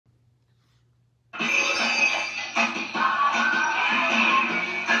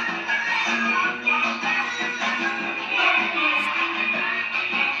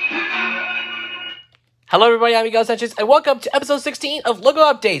Hello everybody, I'm Miguel Sanchez, and welcome to episode 16 of Logo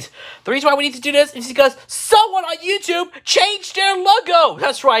Update. The reason why we need to do this is because someone on YouTube changed their logo!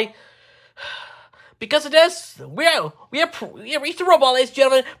 That's right. Because of this, we have reached the robot, ladies and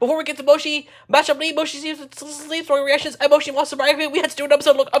gentlemen. Before we get to Moshi, Matchup League, Moshi Sleep Story Reactions, and Moshi Monster Biography, we had to do an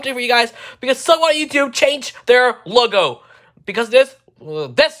episode logo update for you guys because someone on YouTube changed their logo. Because of this,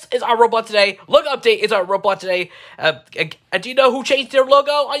 this is our robot today. Logo Update is our robot today. And do you know who changed their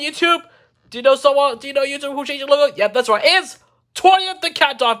logo on YouTube? Do you know YouTube who changed their logo? Yep, that's right. It's 20th The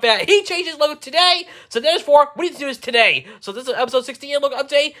Catdog Fan. He changed his logo today. So therefore, we need to do this today. So this is episode 16 logo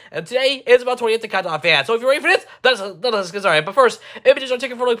update. And today is about 20th The Catdog Fan. So if you're ready for this, let's get started. But first, images are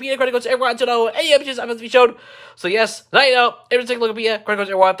taken from Wikipedia. Credit goes to everyone to know any images I'm going to be shown. So yes, now you know. Images taken from Wikipedia. Credit goes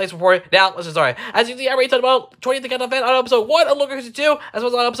to everyone. Thanks for reporting. Now, let's get started. As you can see, I already talked about 20th The Catdog Fan on episode 1 of Logo 2, as well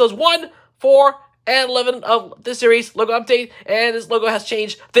as on episodes 1, 4, and 11 of this series, logo update, and this logo has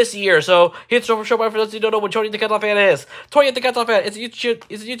changed this year. So here's the show for those who don't know what 20th The Catdog Fan is. 20th The Catdog Fan is a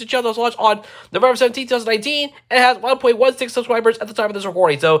YouTube channel that was launched on November 17, 2019, and has 1.16 subscribers at the time of this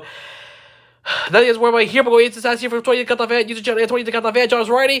recording. So that is where we're here. We're going into this here for 20th The Catdog Fan, YouTube channel, 20th The Catdog Fan, John's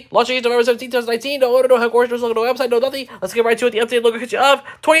Variety, launching in November 17, 2019. No order, no headquarters, no website, no nothing. Let's get right to it. The updated logo of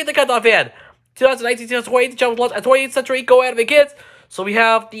 20th The Catdog Fan. 2019, 2020, the channel was launched at 20th Century Go Anime Kids. So we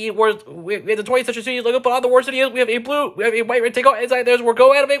have the words, we have the 20th Century Studios logo, but on the word studios, we have a blue, we have a white rectangle. Inside there's where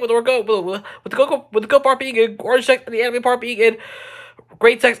Go Anime, with the go part being in orange text, and the anime part being in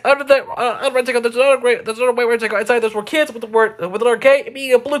gray text. Under the rectangle, there's another white rectangle. Inside there's where kids, with the letter K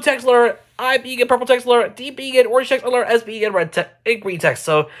being a blue text, letter I being in purple text, letter D being in orange text, letter S being in green text.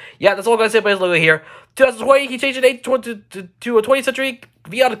 So yeah, that's all I'm gonna say about his logo here. 2020, he changed the name to a 20th Century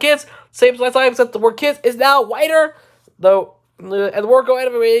Beyond the Kids. Same as last time, except the word kids is now whiter, though. And the word Go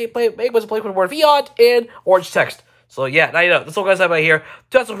Anime was played with the word Beyond in orange text. So yeah, now you know. That's all guys have right here.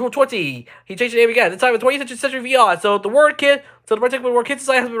 2020, he changed the name again. This time in 20th Century Beyond. So the word kid, so the rectangle with the word kids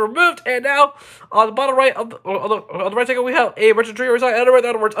inside has been removed, and now on the bottom right of on the rectangle we have a retro tree inside, and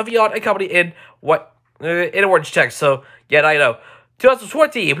the words of Beyond and Company in what in orange text. So yeah, now you know.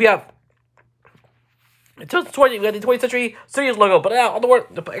 2020, we have. In 2020, we have the 20th Century Studios logo, but now on the word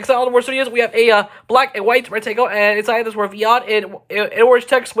Studios, we have a black and white rectangle, and inside this word Beyond in orange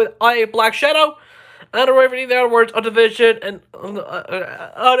text with a black shadow. And under everything there, words of division, and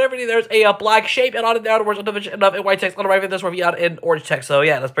on everything there's a black shape, and on the outer words of division and in white text. On the right, there's where Beyond in orange text. So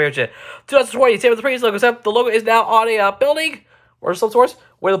yeah, that's pretty much it. 2020, same with the previous logo, except the logo is now on a building or some sort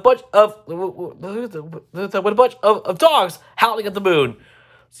with a bunch of dogs howling at the moon.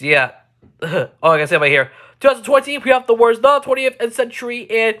 So yeah. Oh, I gotta say right here. 2020, we have the words the 20th century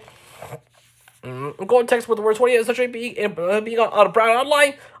in golden text with the word 20th century being on a brown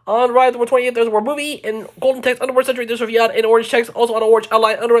outline. On the right, the word 20th, there's the word movie in golden text. Under the word century, there's Beyond in orange text, also on an orange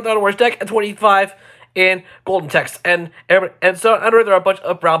outline. Under the orange deck, and 25 in golden text. And so under there are a bunch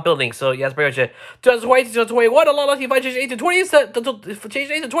of brown buildings. So yeah, that's pretty much it. 2020, 2021, a lot of people changed 8 to 20,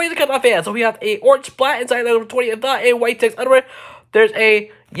 changed 8 to 20 to Catdog Fan. So we have a orange splat inside the 20th dot, a white text under it. There's a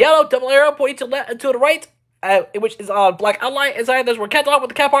yellow double arrow pointing to the right, which is on black outline. Inside there's where Catdog with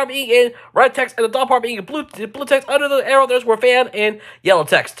the cat part being in red text and the dog part being in blue text. Under the arrow there's where fan in yellow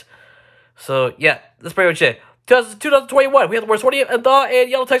text. So yeah, that's pretty much it. 2021, we have the word 20 and the in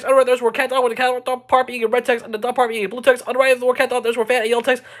yellow text. Under there's where Catdog with the cat part being in red text and the dog part being in blue text. On the right of the word Catdog there's where fan in yellow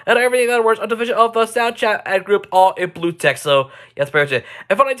text, and everything that words a division of the sound chat and group all in blue text. So yeah, that's pretty much it.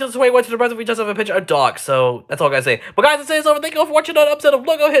 And finally, 2021 to the rest, we just have a picture of a dog. So that's all I gotta say. But guys, that's it. Over. Thank you all for watching another episode of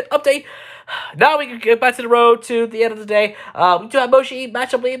Logo Hit Update. Now we can get back to the road to the end of the day. We do have Moshi,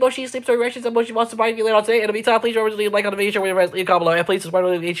 Matchup League, Moshi Sleep Story Reactions, and Moshi Monster Biography later on today. In the meantime, please remember to leave a like on the video, share with your friends, leave a comment below, and please subscribe to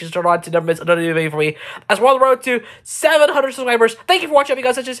the notifications, turn on to never miss another new video for me. As we're on the road to 700 subscribers. Thank you for watching, you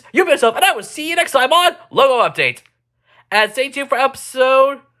guys, such as you've been yourself, and I will see you next time on Logo Update. And stay tuned for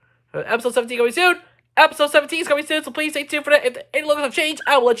episode 17 coming soon. Episode 17 is coming soon, so please stay tuned for that. If any logos have changed,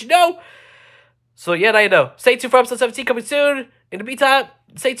 I will let you know. So yeah, now you know. Stay tuned for episode 17 coming soon. In the meantime,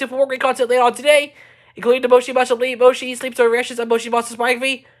 stay tuned for more great content later on today, including the Moshi Matchup League, Moshi Sleep Story Reactions, and Moshi Monster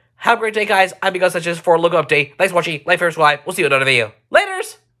Biography. Have a great day, guys. I'm Miguel Sanchez for Logo Update. Thanks for watching. Like, favorite, subscribe. We'll see you in another video.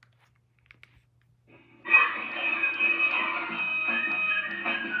 Laters!